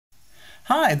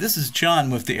Hi, this is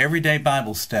John with the Everyday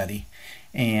Bible Study,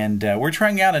 and we're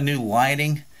trying out a new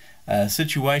lighting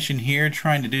situation here,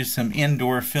 trying to do some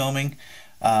indoor filming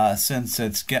since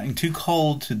it's getting too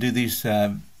cold to do these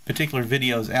particular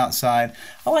videos outside.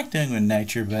 I like doing them in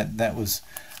nature, but that was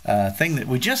a thing that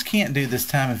we just can't do this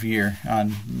time of year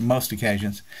on most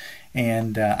occasions.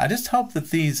 And I just hope that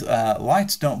these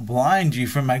lights don't blind you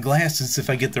from my glasses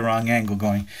if I get the wrong angle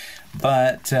going.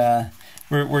 But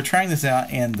we're trying this out,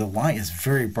 and the light is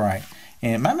very bright.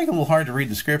 And it might make it a little hard to read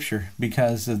the scripture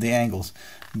because of the angles,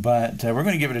 but we're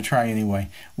going to give it a try anyway.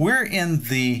 We're in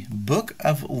the book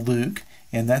of Luke,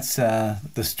 and that's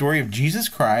the story of Jesus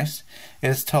Christ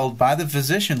as told by the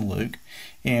physician Luke.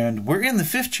 And we're in the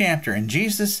 5th chapter, and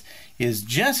Jesus is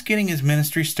just getting his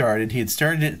ministry started. He had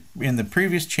started it in the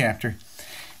previous chapter,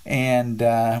 and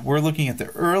we're looking at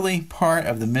the early part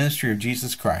of the ministry of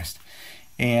Jesus Christ.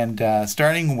 And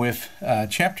starting with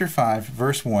chapter 5,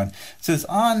 verse 1, it says,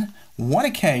 "On one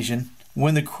occasion,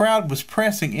 when the crowd was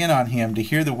pressing in on him to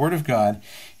hear the word of God,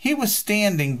 he was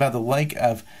standing by the lake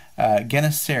of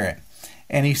Gennesaret.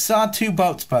 And he saw 2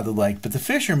 boats by the lake, but the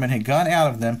fishermen had gone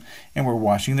out of them and were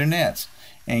washing their nets.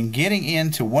 And getting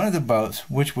into one of the boats,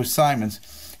 which was Simon's,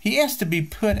 he asked to be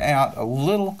put out a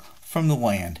little from the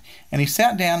land. And he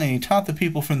sat down and he taught the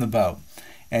people from the boat.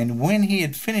 And when he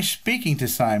had finished speaking to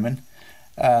Simon,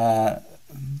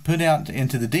 put out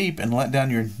into the deep and let down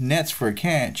your nets for a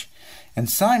catch. And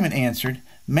Simon answered,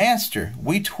 Master,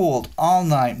 we toiled all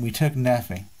night and we took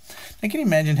nothing." Now, can you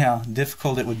imagine how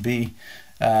difficult it would be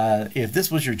if this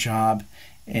was your job,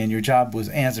 and your job was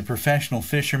as a professional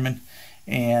fisherman,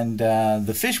 and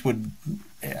the fish would,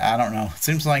 I don't know, it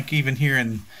seems like even here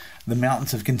in the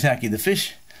mountains of Kentucky, the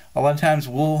fish a lot of times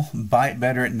will bite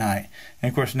better at night. And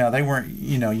of course, now they weren't,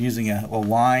 using a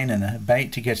line and a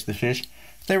bait to catch the fish.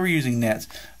 They were using nets.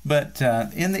 But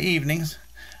in the evenings,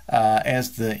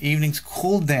 as the evenings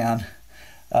cooled down,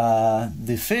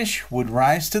 the fish would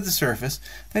rise to the surface.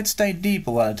 They'd stay deep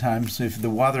a lot of times if the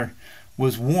weather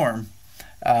was warm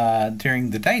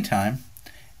during the daytime.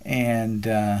 And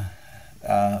a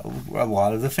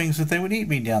lot of the things that they would eat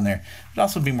be down there. It would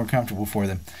also be more comfortable for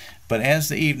them. But as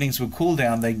the evenings would cool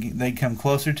down, they'd come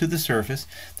closer to the surface.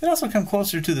 They'd also come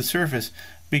closer to the surface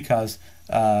because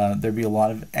there'd be a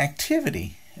lot of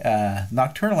activity,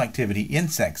 nocturnal activity,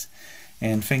 insects,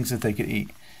 and things that they could eat.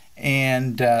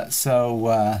 And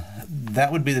so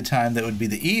that would be the time that would be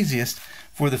the easiest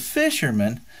for the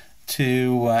fishermen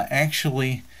to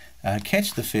actually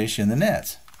catch the fish in the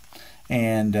nets.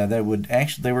 And they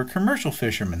were commercial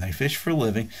fishermen. They fished for a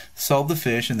living, sold the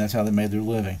fish, and that's how they made their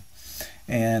living.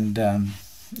 And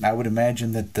I would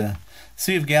imagine that the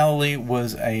Sea of Galilee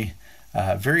was a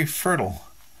very fertile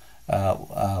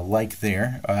lake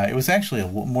there. It was actually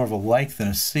more of a lake than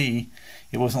a sea.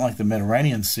 It wasn't like the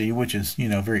Mediterranean Sea, which is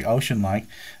very ocean-like,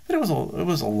 but it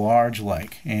was a large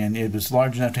lake, and it was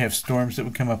large enough to have storms that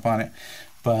would come up on it.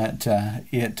 But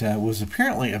it was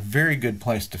apparently a very good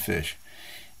place to fish.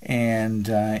 And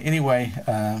anyway,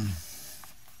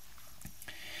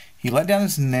 he let down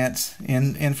his nets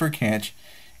in for a catch.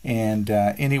 And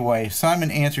anyway, Simon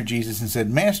answered Jesus and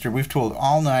said, Master, we've toiled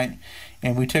all night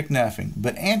and we took nothing.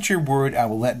 But at your word I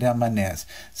will let down my nets.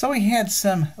 So he had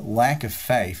some lack of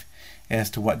faith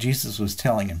as to what Jesus was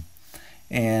telling him.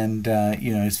 And,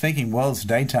 he's thinking, well, it's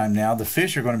daytime now. The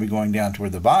fish are going to be going down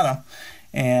toward the bottom.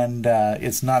 And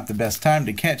it's not the best time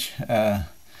to catch,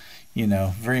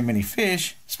 very many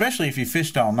fish, especially if you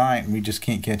fished all night and we just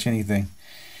can't catch anything.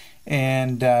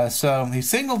 And so he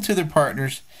signaled to their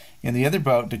partners in the other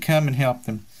boat to come and help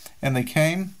them. And they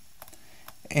came,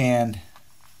 and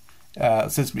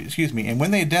and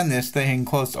when they had done this, they had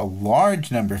enclosed a large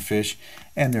number of fish,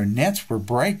 and their nets were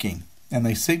breaking. And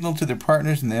they signaled to their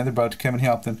partners in the other boat to come and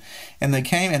help them. And they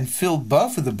came and filled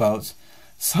both of the boats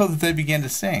so that they began to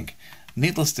sink.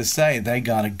 Needless to say, they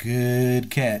got a good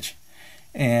catch.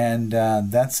 And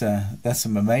that's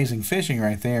some amazing fishing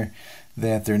right there,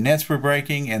 that their nets were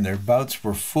breaking and their boats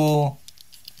were full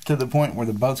to the point where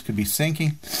the boats could be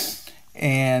sinking.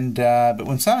 And but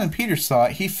when Simon Peter saw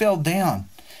it, he fell down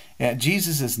at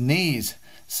Jesus' knees,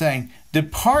 saying,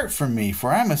 Depart from me,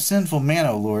 for I am a sinful man,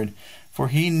 O Lord. For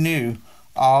he knew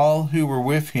all who were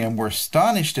with him were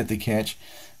astonished at the catch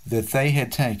that they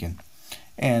had taken.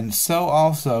 And so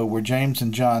also were James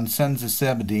and John, sons of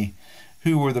Zebedee,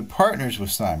 who were the partners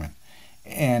with Simon.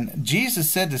 And Jesus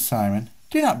said to Simon,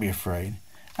 Do not be afraid.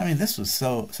 I mean, this was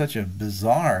such a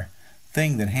bizarre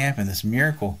thing that happened, this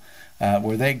miracle,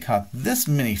 where they caught this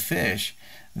many fish,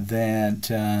 that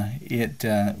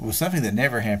it was something that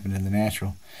never happened in the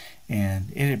natural,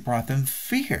 and it had brought them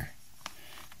fear.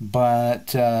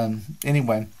 But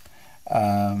anyway,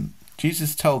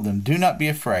 Jesus told them, "Do not be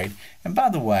afraid." And by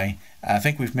the way, I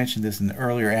think we've mentioned this in the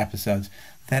earlier episodes,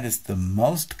 that is the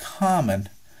most common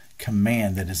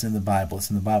command that is in the Bible. It's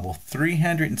in the Bible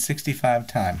 365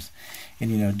 times.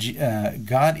 And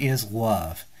God is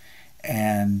love.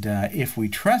 And if we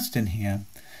trust in Him,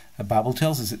 the Bible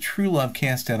tells us that true love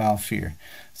casts out all fear.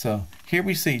 So here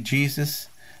we see Jesus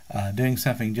doing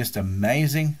something just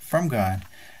amazing from God.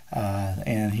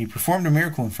 And He performed a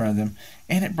miracle in front of them,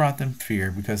 and it brought them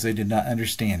fear because they did not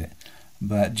understand it.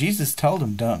 But Jesus told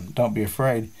them, don't be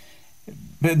afraid.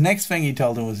 But the next thing He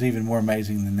told them was even more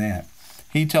amazing than that.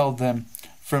 He told them,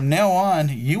 "From now on,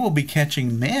 you will be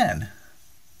catching men."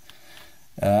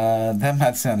 That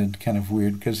might sounded kind of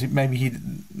weird, because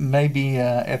maybe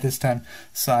at this time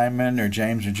Simon or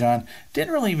James or John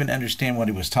didn't really even understand what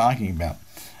He was talking about.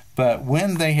 But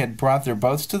when they had brought their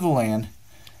boats to the land,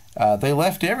 they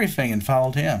left everything and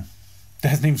followed Him.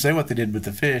 Doesn't even say what they did with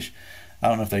the fish. I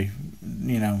don't know if they,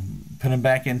 put them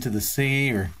back into the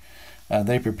sea, or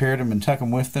they prepared them and took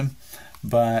them with them.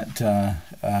 But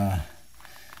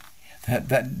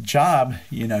that job,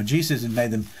 Jesus had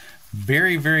made them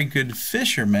very, very good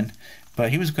fishermen,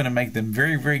 but He was going to make them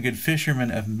very, very good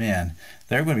fishermen of men.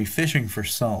 They're going to be fishing for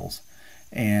souls.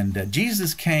 And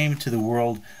Jesus came to the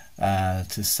world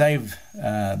to save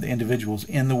the individuals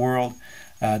in the world,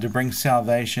 to bring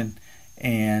salvation.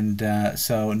 And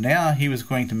so now He was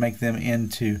going to make them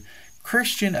into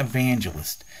Christian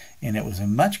evangelists. And it was a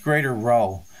much greater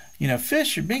role. Being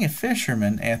a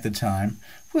fisherman at the time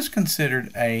was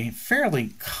considered a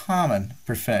fairly common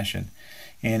profession.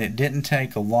 And it didn't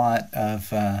take a lot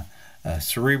of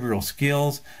cerebral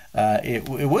skills. It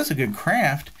was a good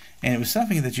craft, and it was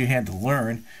something that you had to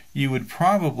learn. You would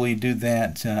probably do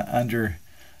that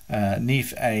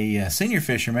underneath a senior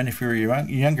fisherman if you were a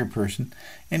younger person.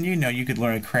 And you could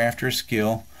learn a craft or a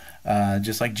skill,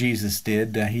 just like Jesus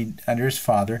did under His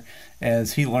Father,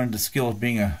 as He learned the skill of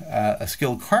being a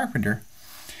skilled carpenter.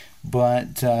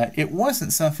 But it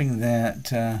wasn't something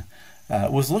that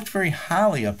was looked very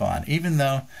highly upon, even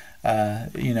though,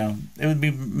 it would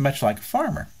be much like a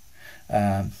farmer.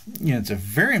 It's a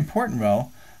very important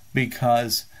role,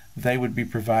 because they would be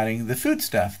providing the food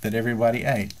stuff that everybody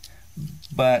ate.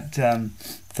 But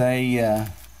they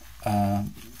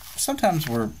sometimes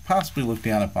were possibly looked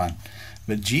down upon.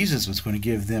 But Jesus was going to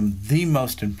give them the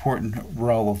most important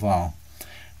role of all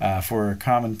for a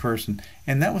common person,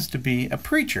 and that was to be a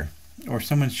preacher, or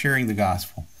someone sharing the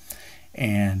gospel.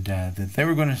 And that they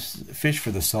were going to fish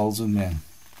for the souls of men.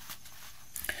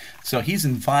 So He's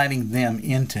inviting them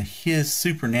into His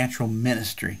supernatural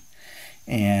ministry.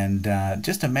 And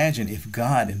just imagine if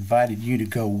God invited you to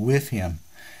go with Him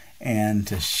and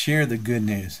to share the good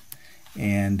news.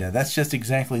 And that's just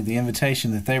exactly the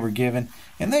invitation that they were given,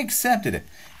 and they accepted it.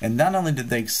 And not only did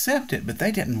they accept it, but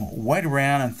they didn't wait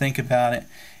around and think about it.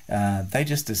 They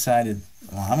just decided,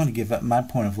 well, I'm going to give up my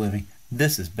point of living.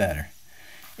 This is better.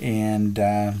 And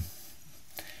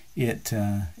it's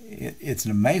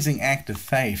an amazing act of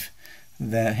faith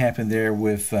that happened there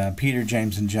with Peter,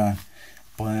 James, and John.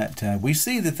 But we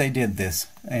see that they did this,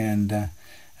 and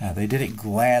they did it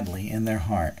gladly in their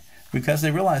heart, because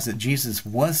they realized that Jesus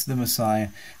was the Messiah,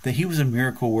 that He was a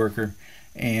miracle worker.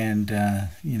 And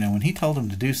when He told them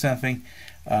to do something,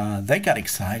 they got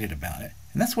excited about it.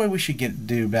 And that's the way we should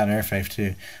do about our faith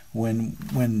too. When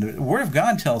the Word of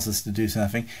God tells us to do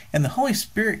something, and the Holy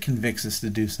Spirit convicts us to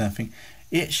do something,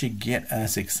 it should get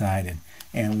us excited.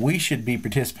 And we should be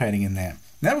participating in that.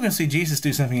 Now we're going to see Jesus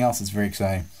do something else that's very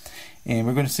exciting. And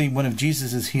we're going to see one of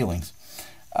Jesus' healings.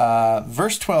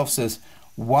 Verse 12 says,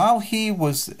 "While He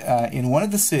was in one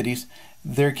of the cities,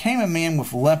 there came a man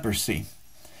with leprosy."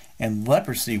 And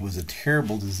leprosy was a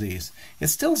terrible disease. It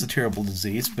still is a terrible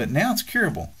disease, but now it's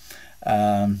curable.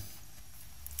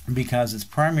 Because it's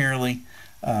primarily,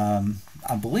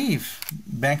 I believe,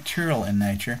 bacterial in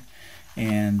nature,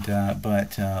 and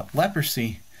but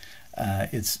leprosy,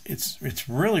 it's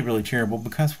really, really terrible,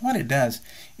 because what it does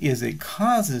is it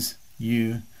causes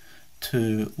you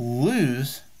to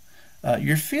lose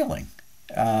your feeling.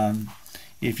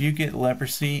 If you get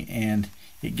leprosy and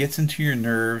it gets into your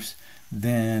nerves,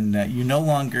 then you no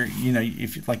longer,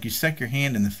 if like you stuck your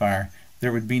hand in the fire,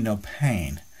 there would be no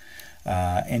pain.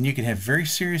 And you could have very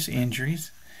serious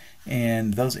injuries,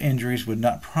 and those injuries would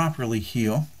not properly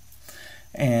heal.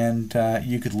 And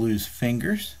you could lose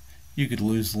fingers, you could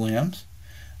lose limbs.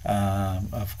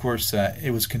 Of course,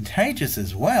 it was contagious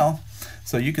as well,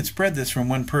 so you could spread this from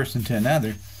one person to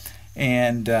another.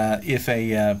 And if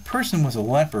a person was a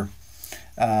leper,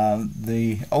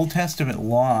 the Old Testament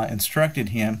law instructed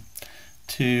him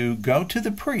to go to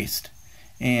the priest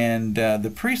And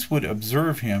the priest would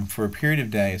observe him for a period of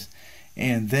days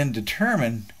and then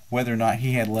determine whether or not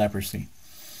he had leprosy.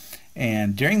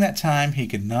 And during that time, he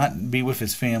could not be with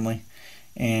his family.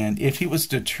 And if he was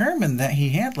determined that he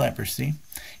had leprosy,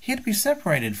 he had to be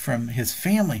separated from his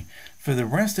family for the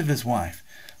rest of his life.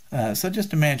 So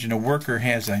just imagine a worker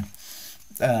has a,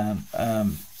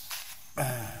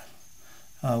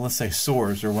 let's say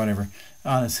sores or whatever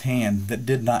on his hand that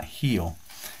did not heal.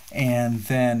 And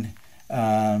then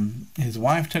his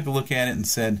wife took a look at it and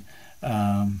said,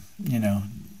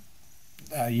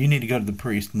 you need to go to the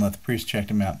priest, and let the priest check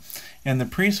him out. And the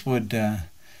priest would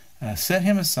set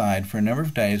him aside for a number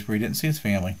of days where he didn't see his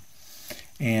family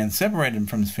and separate him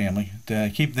from his family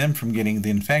to keep them from getting the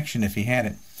infection if he had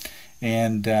it.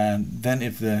 And then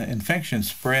if the infection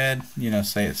spread,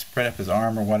 say it spread up his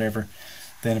arm or whatever,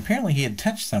 then apparently he had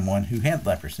touched someone who had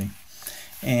leprosy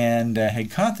and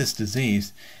had caught this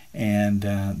disease, and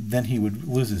then he would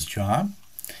lose his job.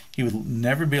 He would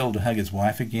never be able to hug his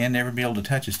wife again, never be able to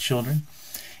touch his children,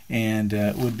 and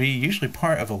would be usually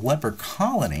part of a leper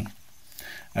colony,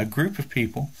 a group of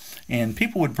people, and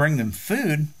people would bring them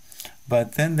food,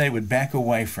 but then they would back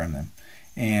away from them,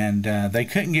 and they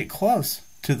couldn't get close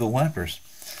to the lepers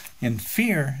in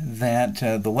fear that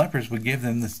the lepers would give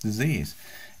them this disease.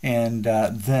 And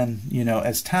then,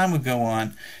 as time would go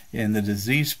on and the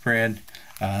disease spread,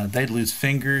 they'd lose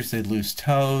fingers, they'd lose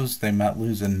toes, they might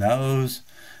lose a nose,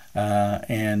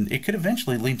 and it could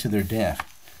eventually lead to their death.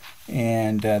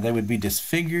 And they would be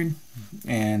disfigured,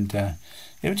 and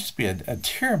it would just be a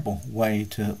terrible way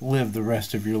to live the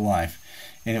rest of your life.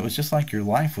 And it was just like your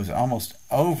life was almost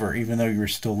over, even though you were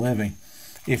still living,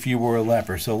 if you were a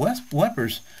leper. So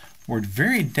lepers were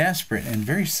very desperate and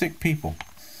very sick people.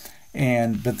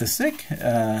 But the sick,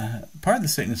 part of the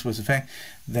sickness was the fact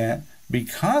that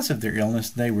because of their illness,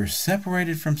 they were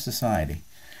separated from society,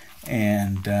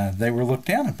 and they were looked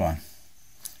down upon.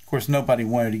 Of course, nobody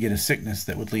wanted to get a sickness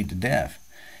that would lead to death,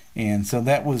 and so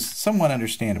that was somewhat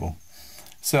understandable.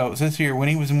 So it says here, when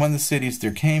he was in one of the cities,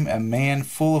 there came a man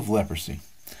full of leprosy.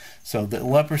 So the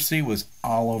leprosy was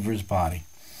all over his body.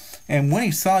 And when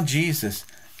he saw Jesus,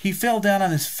 he fell down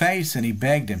on his face and he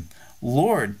begged him,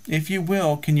 "Lord, if you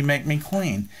will, can you make me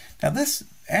clean?" Now this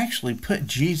actually put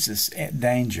Jesus at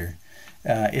danger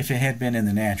if it had been in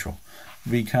the natural,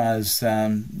 because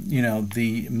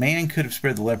the man could have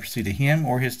spread the leprosy to him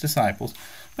or his disciples,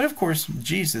 but of course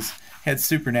Jesus had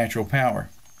supernatural power.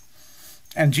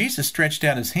 And Jesus stretched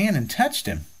out his hand and touched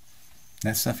him.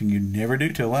 That's something you'd never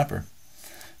do to a leper,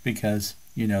 because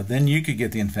then you could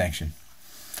get the infection.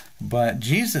 But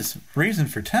Jesus' reason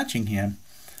for touching him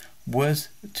was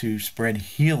to spread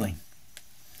healing.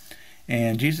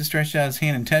 And Jesus stretched out his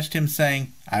hand and touched him,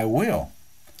 saying, "I will.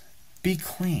 Be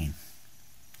clean."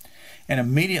 And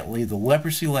immediately the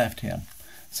leprosy left him.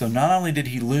 So not only did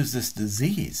he lose this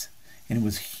disease, and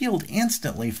was healed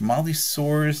instantly from all these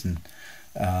sores, and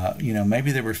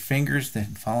maybe there were fingers that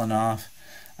had fallen off,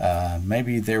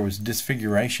 maybe there was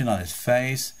disfiguration on his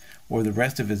face or the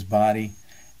rest of his body,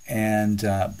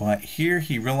 but here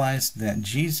he realized that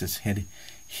Jesus had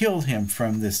healed him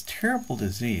from this terrible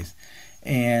disease,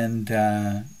 and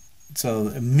so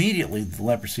immediately the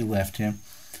leprosy left him,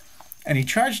 and he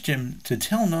charged him to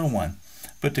tell no one,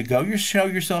 but to go show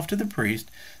yourself to the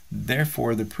priest.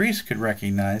 Therefore the priest could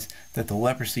recognize that the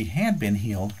leprosy had been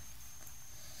healed,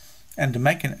 and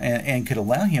and could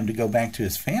allow him to go back to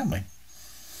his family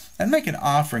and make an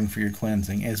offering for your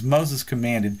cleansing, as Moses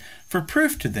commanded, for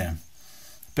proof to them.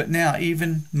 But now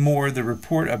even more the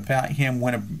report about him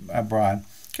went abroad,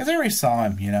 because they already saw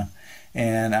him,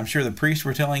 and I'm sure the priests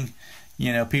were telling,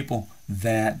 people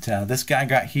that this guy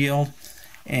got healed,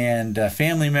 and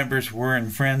family members were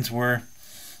and friends were,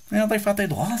 they thought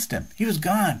they'd lost him. He was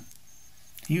gone.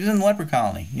 He was in the leper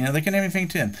colony. They couldn't have anything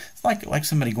to him. It's like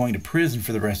somebody going to prison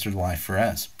for the rest of their life for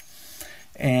us.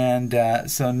 And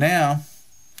so now,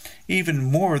 even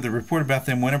more, the report about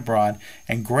them went abroad,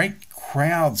 and great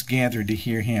crowds gathered to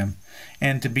hear him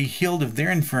and to be healed of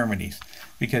their infirmities,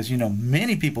 because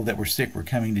many people that were sick were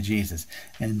coming to Jesus,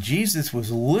 and Jesus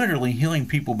was literally healing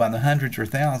people by the hundreds or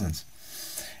thousands.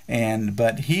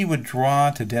 But he would draw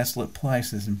to desolate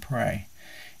places and pray,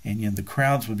 and the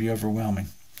crowds would be overwhelming.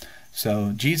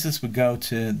 So Jesus would go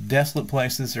to desolate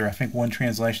places, or I think one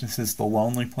translation says the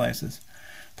lonely places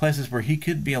where he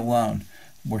could be alone,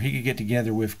 where he could get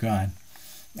together with God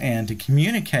and to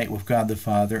communicate with God the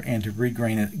Father and to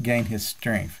regain his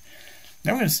strength.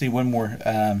 Now we're going to see one more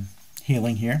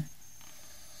healing here.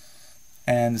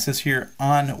 And it says here,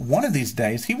 on one of these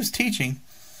days he was teaching.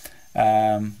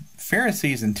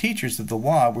 Pharisees and teachers of the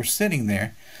law were sitting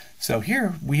there. So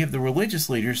here we have the religious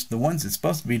leaders, the ones that's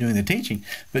supposed to be doing the teaching,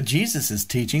 but Jesus is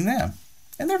teaching them.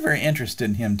 And they're very interested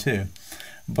in him too.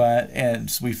 But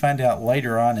as we find out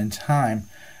later on in time,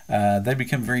 they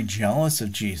become very jealous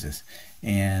of Jesus,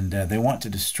 and they want to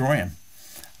destroy him.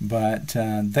 But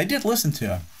they did listen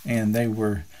to him, and they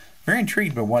were very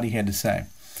intrigued by what he had to say.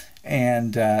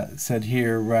 And said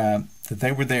here that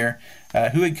they were there,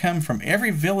 who had come from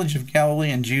every village of Galilee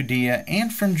and Judea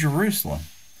and from Jerusalem.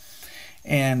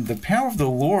 And the power of the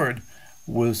Lord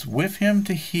was with him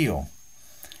to heal.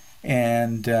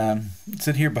 And it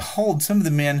said here, behold, some of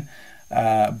the men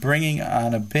bringing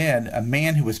on a bed a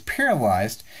man who was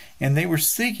paralyzed, and they were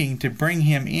seeking to bring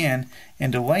him in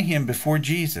and to lay him before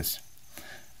Jesus.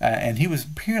 And he was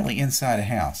apparently inside a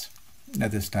house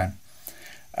at this time.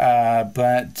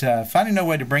 But finding no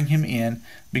way to bring him in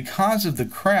because of the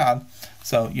crowd,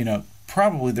 so,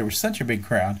 probably there was such a big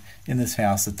crowd in this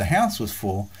house that the house was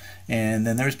full, and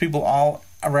then there was people all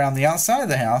around the outside of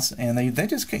the house, and they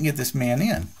just couldn't get this man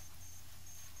in.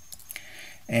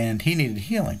 And he needed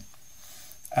healing.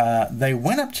 They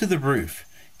went up to the roof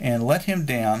and let him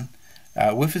down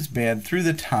with his bed through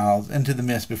the tiles into the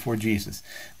mist before Jesus.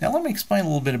 Now let me explain a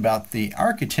little bit about the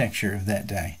architecture of that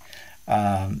day.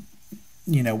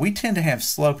 We tend to have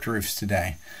sloped roofs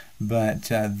today, but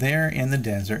there in the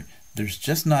desert, there's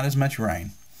just not as much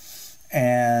rain.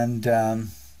 And,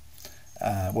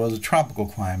 it's a tropical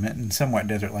climate and somewhat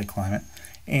desert-like climate.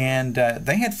 And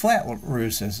they had flat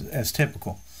roofs as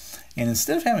typical. And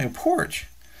instead of having a porch,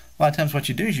 a lot of times what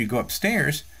you do is you go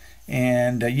upstairs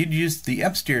and you'd use the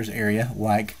upstairs area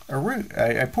like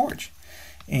a porch.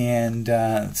 And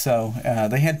so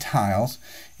they had tiles,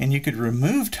 and you could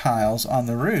remove tiles on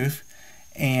the roof,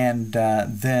 and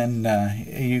then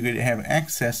you could have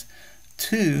access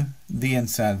to the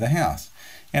inside of the house.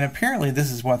 And apparently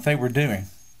this is what they were doing.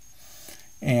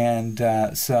 And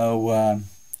they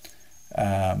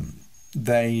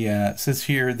says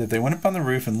here that they went up on the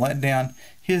roof and let down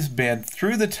his bed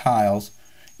through the tiles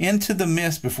into the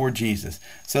mist before Jesus.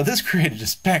 So this created a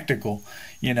spectacle.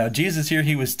 Jesus here,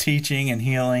 he was teaching and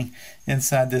healing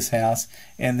inside this house,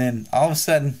 and then all of a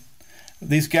sudden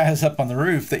these guys up on the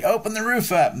roof, they open the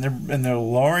roof up, and they're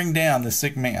lowering down the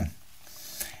sick man.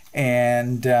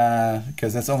 And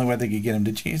because that's the only way they could get him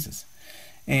to Jesus.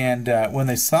 And when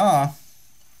they saw,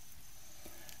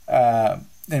 and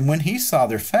when he saw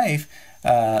their faith,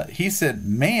 he said,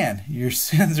 "Man, your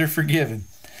sins are forgiven."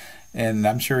 And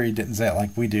I'm sure he didn't say it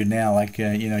like we do now, like,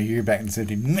 you're back in the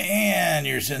 70s, "Man,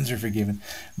 your sins are forgiven."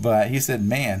 But he said,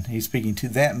 "Man," he's speaking to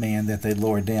that man that they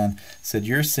lowered down, said,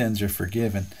 "Your sins are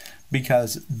forgiven."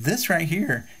 Because this right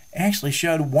here actually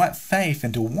showed what faith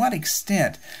and to what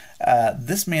extent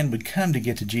this man would come to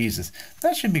get to Jesus.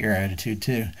 That should be our attitude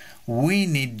too. We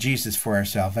need Jesus for our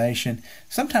salvation.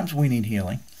 Sometimes we need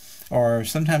healing, or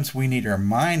sometimes we need our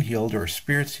mind healed, or our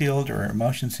spirits healed, or our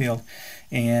emotions healed.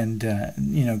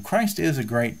 And Christ is a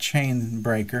great chain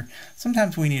breaker.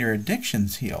 Sometimes we need our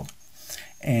addictions healed,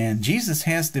 and Jesus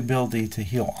has the ability to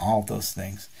heal all those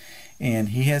things. And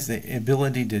he has the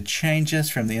ability to change us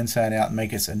from the inside out and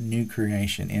make us a new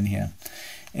creation in him.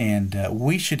 And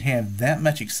we should have that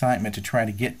much excitement to try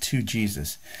to get to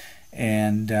Jesus.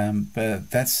 And but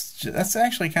that's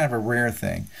actually kind of a rare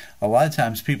thing. A lot of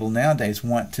times people nowadays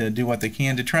want to do what they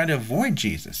can to try to avoid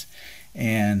Jesus.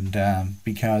 And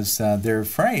because they're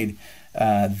afraid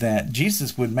that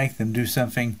Jesus would make them do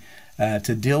something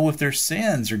to deal with their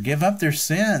sins or give up their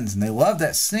sins. And they love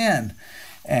that sin.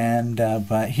 And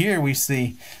but here we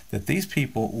see that these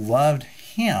people loved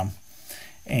him,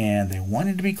 and they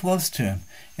wanted to be close to him,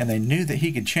 and they knew that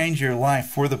he could change their life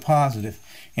for the positive,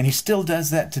 and he still does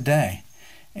that today.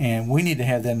 And we need to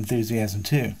have that enthusiasm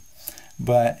too.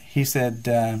 But he said,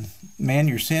 "Man,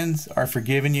 your sins are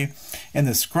forgiven you." And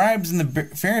the scribes and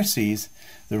the Pharisees,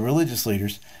 the religious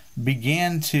leaders,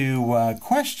 began to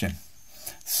question,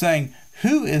 saying,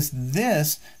 "Who is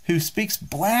this who speaks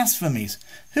blasphemies?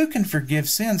 Who can forgive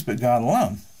sins but God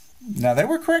alone?" Now, they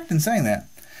were correct in saying that.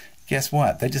 Guess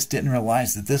what? They just didn't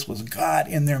realize that this was God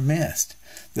in their midst,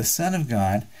 the Son of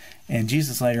God. And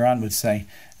Jesus later on would say,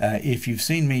 "If you've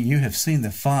seen me, you have seen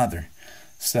the Father."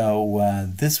 So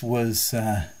this was,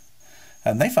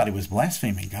 and they thought he was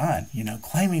blaspheming God,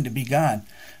 claiming to be God.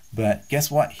 But guess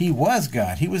what? He was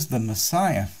God. He was the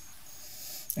Messiah.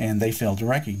 And they failed to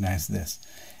recognize this.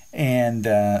 And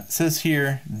it says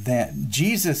here that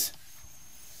Jesus,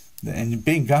 and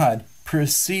being God,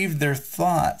 perceived their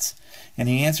thoughts. And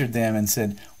he answered them and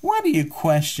said, "Why do you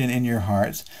question in your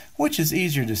hearts? Which is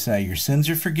easier to say, 'Your sins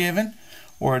are forgiven,'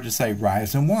 or to say,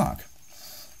 'Rise and walk'?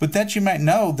 But that you might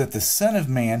know that the Son of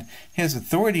Man has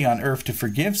authority on earth to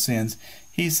forgive sins,"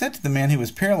 he said to the man who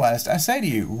was paralyzed, I say to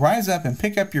you, rise up and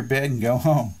pick up your bed and go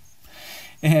home.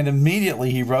 And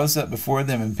immediately he rose up before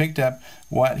them and picked up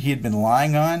what he had been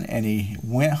lying on, and he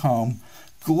went home,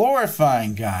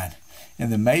 glorifying God.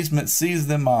 And the amazement seized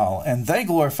them all, and they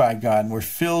glorified God and were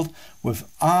filled with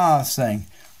awe, saying,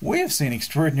 we have seen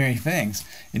extraordinary things.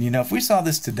 And if we saw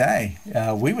this today,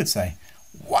 we would say,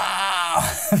 wow,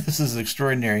 this is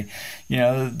extraordinary.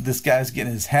 This guy's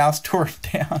getting his house torn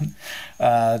down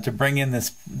to bring in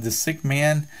this sick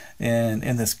man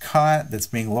in this cot that's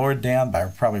being lowered down by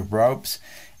probably ropes,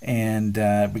 and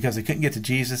because they couldn't get to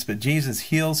Jesus, but Jesus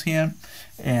heals him.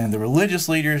 And the religious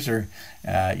leaders are,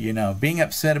 being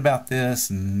upset about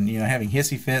this and, having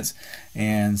hissy fits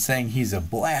and saying he's a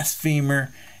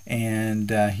blasphemer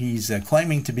and he's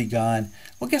claiming to be God.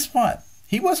 Well, guess what?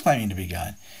 He was claiming to be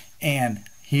God. And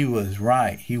he was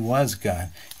right. He was God.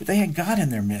 But they had God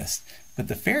in their midst. But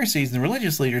the Pharisees and the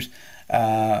religious leaders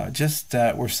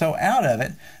were so out of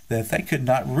it that they could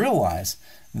not realize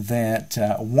that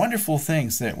wonderful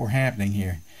things that were happening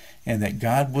here and that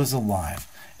God was alive.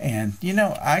 And,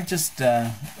 I just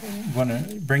want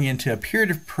to bring you into a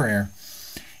period of prayer.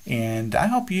 And I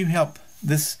hope you help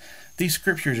these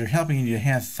scriptures are helping you to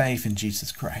have faith in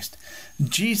Jesus Christ.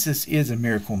 Jesus is a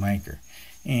miracle maker.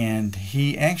 And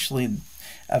he actually,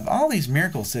 of all these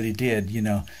miracles that he did,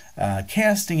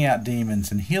 casting out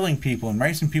demons and healing people and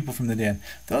raising people from the dead,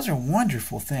 those are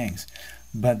wonderful things.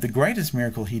 But the greatest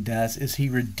miracle he does is he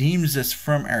redeems us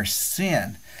from our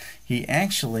sin. He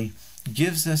actually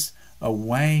gives us a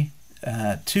way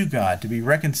to God, to be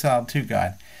reconciled to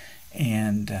God.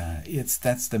 And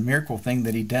that's the miracle thing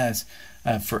that he does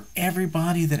for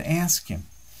everybody that asks him.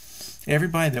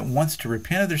 Everybody that wants to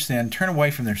repent of their sin, turn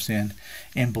away from their sin,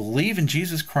 and believe in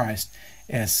Jesus Christ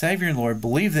as Savior and Lord,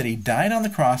 believe that he died on the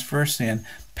cross for our sin,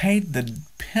 paid the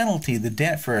penalty, the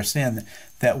debt for our sin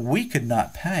that we could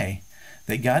not pay,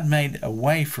 that God made a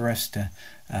way for us to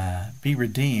be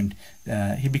redeemed.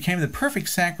 He became the perfect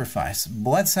sacrifice,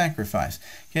 blood sacrifice,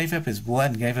 gave up his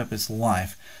blood and gave up his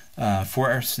life for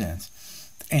our sins.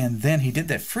 And then he did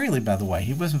that freely, by the way.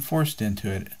 He wasn't forced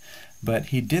into it. But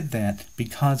he did that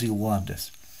because he loved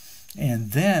us.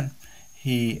 And then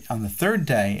he, on the third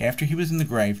day, after he was in the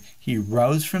grave, he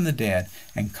rose from the dead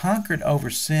and conquered over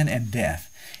sin and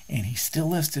death. And he still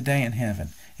lives today in heaven.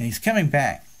 And he's coming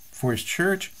back for his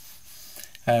church,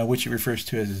 which he refers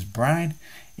to as his bride.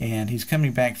 And he's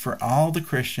coming back for all the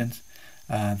Christians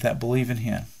that believe in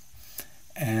him.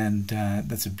 And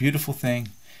that's a beautiful thing.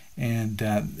 And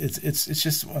it's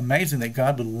just amazing that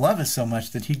God would love us so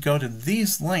much that he'd go to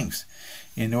these lengths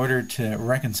in order to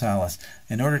reconcile us,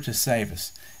 in order to save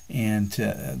us. And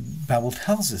the Bible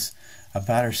tells us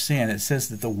about our sin. It says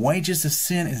that the wages of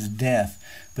sin is death,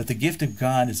 but the gift of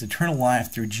God is eternal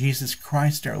life through Jesus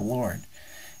Christ our Lord.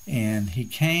 And he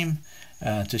came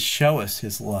to show us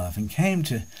his love and came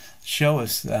to show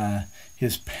us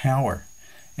his power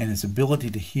and his ability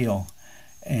to heal.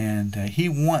 And he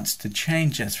wants to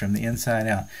change us from the inside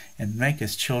out and make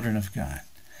us children of God.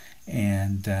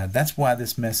 And that's why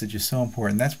this message is so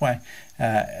important. That's why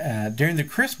during the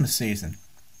Christmas season,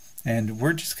 and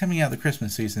we're just coming out of the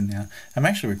Christmas season now. I'm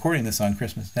actually recording this on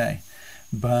Christmas Day.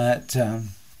 But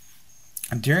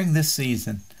during this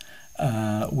season,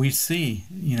 we see,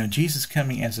 Jesus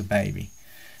coming as a baby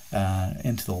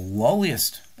into the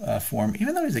lowliest form,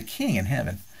 even though he's a king in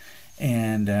heaven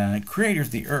and creator of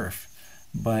the earth.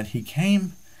 But he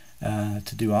came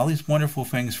to do all these wonderful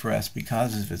things for us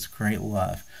because of his great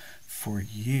love for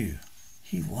you.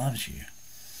 He loves you.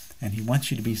 And he wants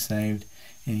you to be saved.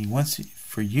 And he wants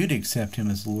for you to accept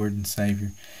him as Lord and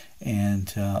Savior and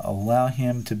to allow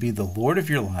him to be the Lord of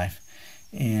your life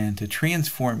and to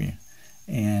transform you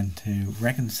and to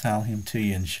reconcile him to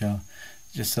you and show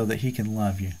just so that he can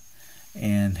love you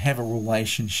and have a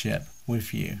relationship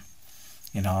with you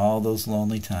in all those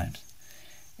lonely times.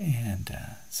 And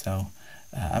so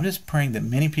I'm just praying that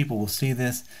many people will see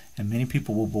this and many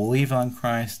people will believe on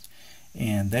Christ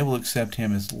and they will accept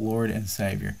him as Lord and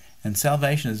Savior. And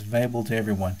salvation is available to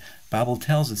everyone. The Bible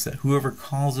tells us that whoever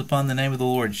calls upon the name of the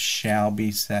Lord shall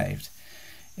be saved.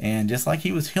 And just like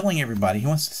he was healing everybody, he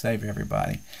wants to save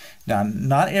everybody. Now,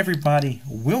 not everybody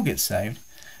will get saved.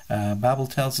 The Bible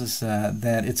tells us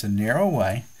that it's a narrow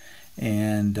way,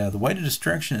 and the way to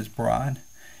destruction is broad.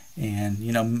 And,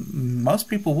 most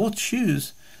people will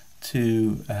choose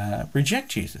to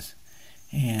reject Jesus,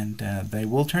 and they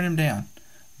will turn him down.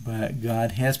 But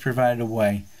God has provided a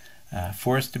way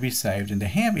for us to be saved and to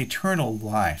have eternal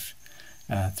life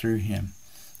through him.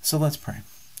 So let's pray.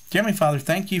 Dear Heavenly Father,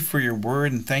 thank you for your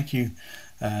word, and thank you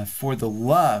for the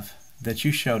love that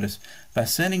you showed us by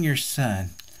sending your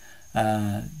Son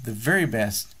the very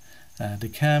best to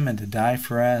come and to die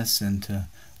for us and to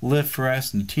live for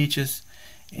us and teach us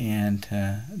and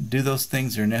do those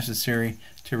things that are necessary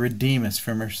to redeem us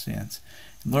from our sins.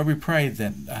 Lord, we pray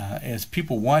that as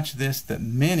people watch this, that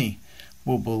many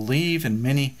will believe and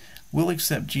many will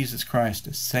accept Jesus Christ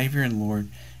as Savior and Lord,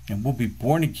 and will be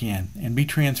born again and be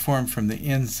transformed from the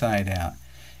inside out.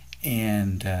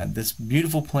 And this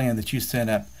beautiful plan that you set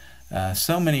up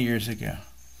so many years ago.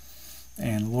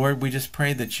 And Lord, we just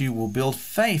pray that you will build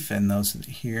faith in those that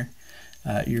hear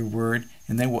your word,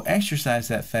 and they will exercise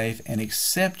that faith and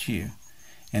accept you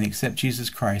and accept Jesus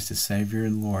Christ as Savior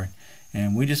and Lord.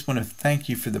 And we just want to thank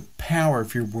you for the power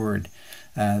of your word,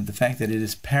 the fact that it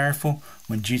is powerful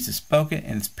when Jesus spoke it,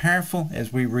 and it's powerful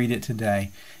as we read it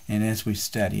today and as we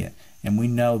study it. And we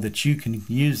know that you can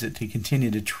use it to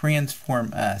continue to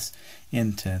transform us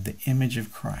into the image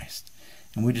of Christ.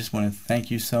 And we just want to thank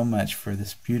you so much for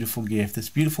this beautiful gift, this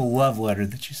beautiful love letter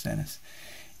that you sent us.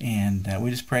 And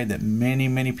we just pray that many,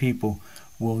 many people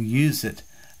will use it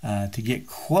to get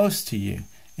close to you.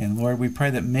 And Lord, we pray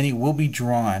that many will be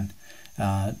drawn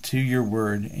to your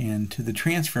word and to the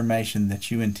transformation that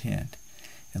you intend.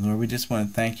 And Lord, we just want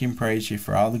to thank you and praise you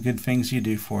for all the good things you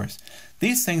do for us.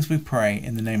 These things we pray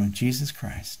in the name of Jesus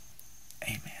Christ.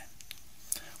 Amen.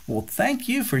 Well, thank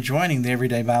you for joining the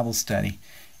Everyday Bible Study.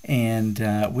 And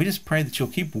we just pray that you'll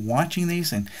keep watching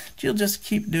these and you'll just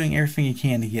keep doing everything you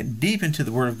can to get deep into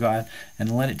the Word of God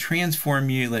and let it transform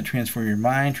you, let it transform your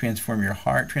mind, transform your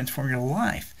heart, transform your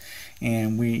life.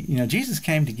 And Jesus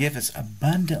came to give us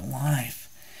abundant life.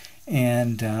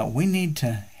 And we need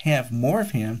to have more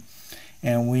of Him,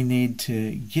 and we need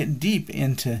to get deep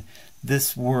into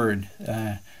this Word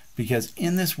because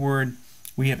in this Word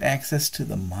we have access to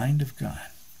the mind of God.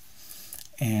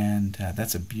 And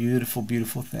that's a beautiful,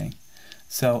 beautiful thing.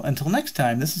 So until next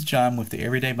time, this is John with the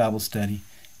Everyday Bible Study.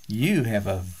 You have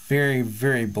a very,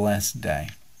 very blessed day.